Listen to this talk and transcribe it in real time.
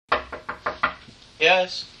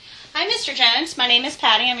Yes. Hi, Mr. Jones. My name is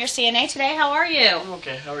Patty. I'm your CNA today. How are you? I'm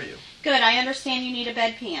okay. How are you? Good. I understand you need a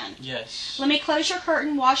bedpan. Yes. Let me close your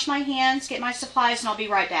curtain, wash my hands, get my supplies, and I'll be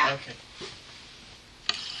right back. Okay.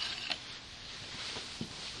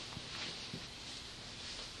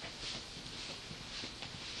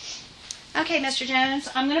 Okay, Mr. Jones,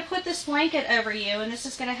 I'm going to put this blanket over you, and this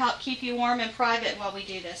is going to help keep you warm and private while we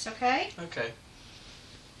do this, okay? Okay.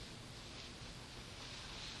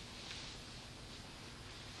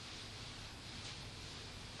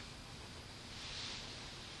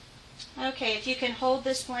 Okay, if you can hold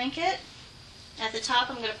this blanket, at the top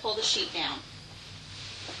I'm going to pull the sheet down.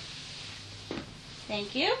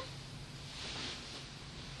 Thank you.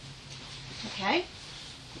 Okay.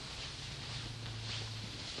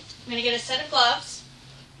 I'm going to get a set of gloves.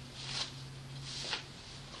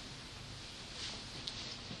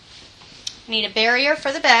 I need a barrier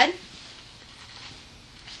for the bed.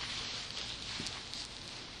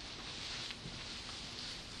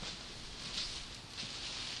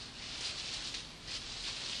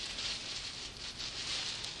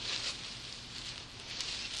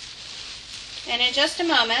 And in just a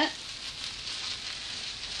moment,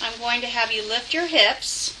 I'm going to have you lift your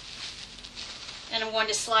hips, and I'm going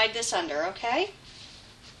to slide this under, okay?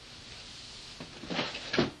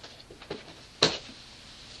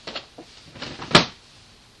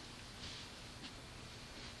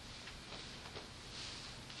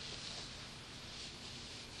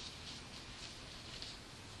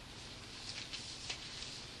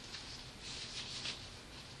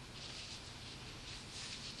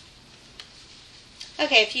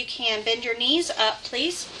 Okay, if you can bend your knees up,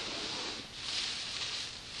 please.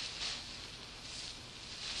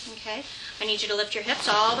 Okay, I need you to lift your hips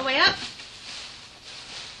all the way up.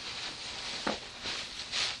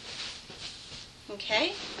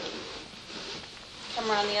 Okay,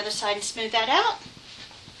 come around the other side and smooth that out.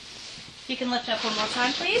 You can lift up one more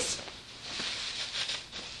time, please.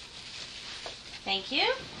 Thank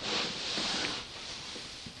you.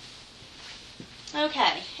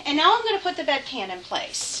 Okay, and now I'm going to put the bedpan in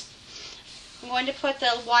place. I'm going to put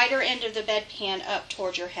the wider end of the bedpan up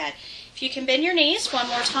towards your head. If you can bend your knees one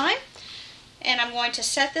more time, and I'm going to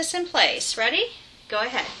set this in place. Ready? Go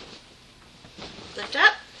ahead. Lift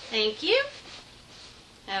up. Thank you.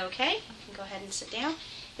 Okay, you can go ahead and sit down.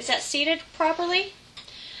 Is that seated properly?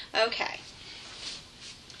 Okay.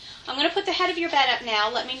 I'm going to put the head of your bed up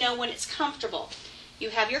now. Let me know when it's comfortable. You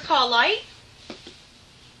have your call light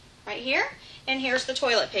right here. And here's the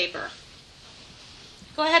toilet paper.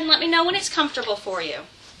 Go ahead and let me know when it's comfortable for you.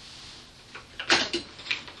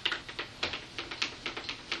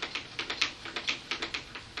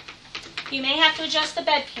 You may have to adjust the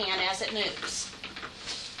bedpan as it moves.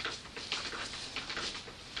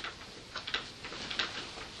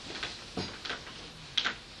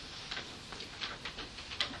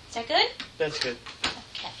 Is that good? That's good.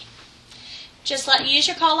 Okay. Just use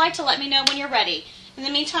your call light to let me know when you're ready. In the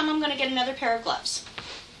meantime, I'm going to get another pair of gloves.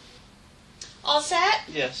 All set?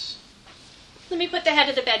 Yes. Let me put the head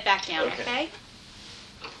of the bed back down, okay?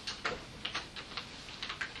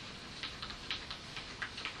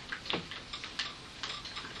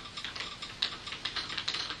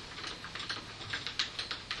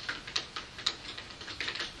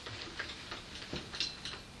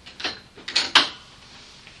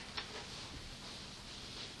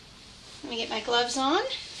 Let me get my gloves on.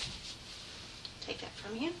 Take that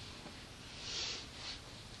from you.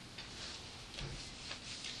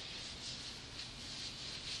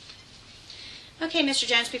 Okay, Mr.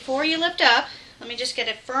 Jones, before you lift up, let me just get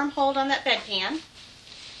a firm hold on that bedpan.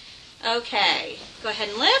 Okay, go ahead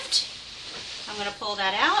and lift. I'm going to pull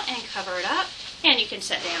that out and cover it up, and you can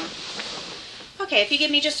sit down. Okay, if you give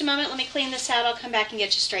me just a moment, let me clean this out. I'll come back and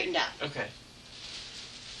get you straightened up. Okay.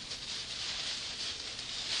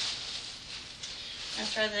 And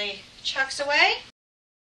throw the chucks away.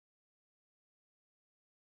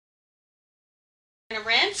 I'm going to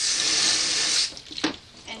rinse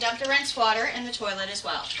and dump the rinse water in the toilet as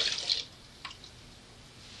well.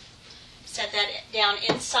 Set that down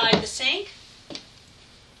inside the sink. We're going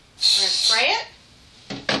to spray it.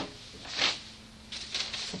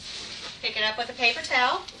 Pick it up with a paper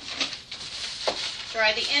towel.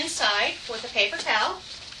 Dry the inside with a paper towel.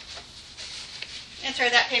 And throw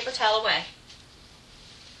that paper towel away.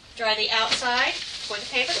 Dry the outside with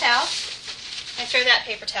a paper towel and throw that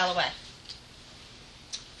paper towel away.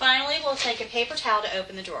 Finally, we'll take a paper towel to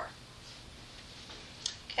open the drawer.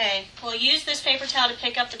 Okay, we'll use this paper towel to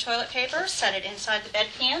pick up the toilet paper, set it inside the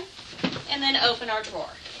bedpan, and then open our drawer.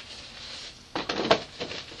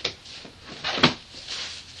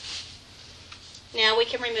 Now we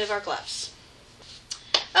can remove our gloves.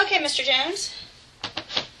 Okay, Mr. Jones,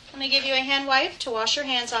 let me give you a hand wipe to wash your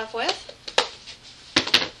hands off with.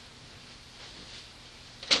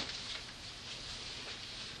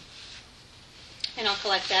 And I'll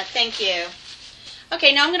collect that. Thank you.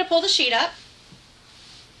 Okay, now I'm going to pull the sheet up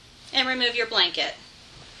and remove your blanket.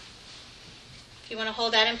 If you want to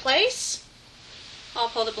hold that in place, I'll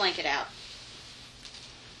pull the blanket out.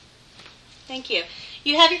 Thank you.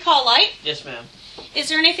 You have your call light? Yes, ma'am. Is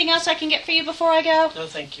there anything else I can get for you before I go? No,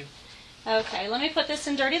 thank you. Okay, let me put this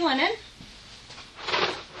in dirty linen.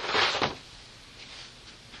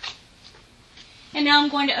 And now I'm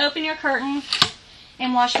going to open your curtain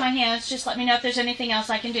and wash my hands. Just let me know if there's anything else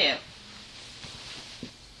I can do.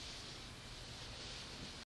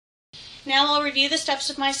 Now I'll review the steps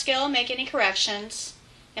of my skill, make any corrections,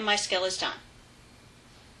 and my skill is done.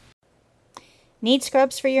 Need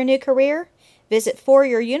scrubs for your new career? Visit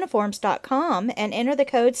foryouruniforms.com and enter the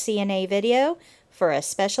code CNA video for a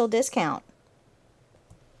special discount.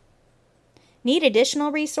 Need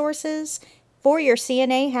additional resources? For Your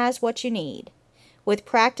CNA has what you need. With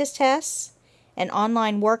practice tests, an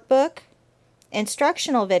online workbook,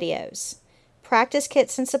 instructional videos, practice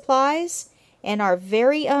kits and supplies, and our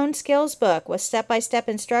very own skills book with step-by-step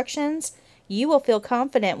instructions, you will feel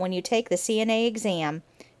confident when you take the CNA exam.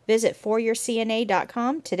 Visit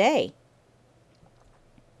foryourcna.com today.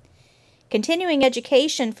 Continuing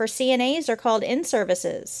education for CNAs are called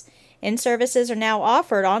in-services. In-services are now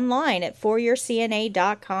offered online at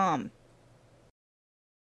foryourcna.com.